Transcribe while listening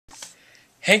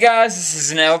Hey guys, this is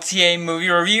an LTA movie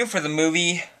review for the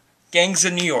movie Gangs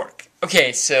of New York.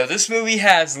 Okay, so this movie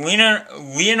has Leonardo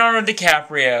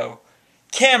DiCaprio,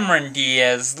 Cameron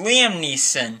Diaz, Liam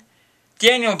Neeson,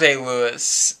 Daniel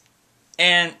Day-Lewis,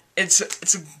 and it's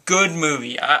a good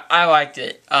movie. I liked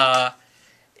it.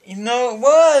 It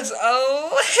was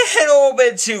a little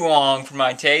bit too long for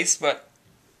my taste, but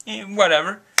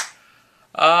whatever.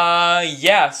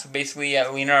 So basically,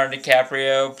 Leonardo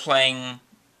DiCaprio playing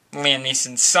Liam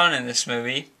Neeson's son in this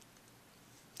movie.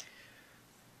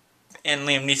 And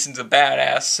Liam Neeson's a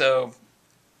badass, so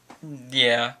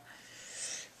yeah.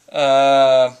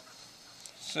 So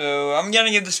I'm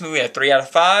gonna give this movie a 3 out of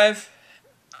 5.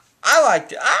 I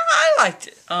liked it. I liked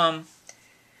it.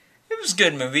 It was a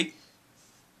good movie.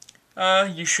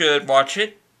 You should watch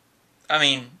it. I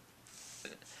mean,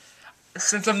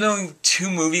 since I'm doing 2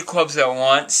 movie clubs at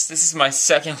once, this is my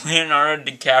second Leonardo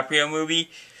DiCaprio movie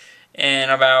in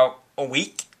about a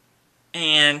week,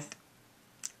 and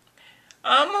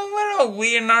I'm a little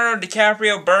Leonardo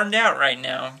DiCaprio burned out right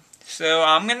now. So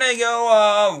I'm gonna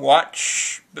go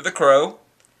watch The Crow,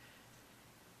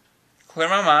 clear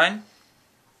my mind,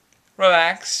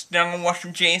 relax, then I'm gonna watch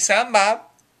some Jay and Silent Bob,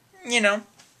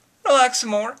 relax some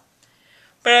more.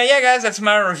 But yeah guys, that's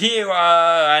my review.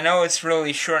 I know it's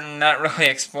really short and not really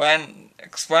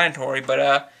explanatory,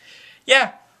 but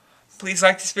yeah, please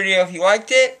like this video if you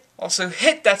liked it. Also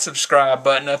hit that subscribe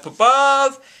button up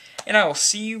above, and I will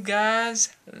see you guys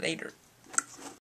later.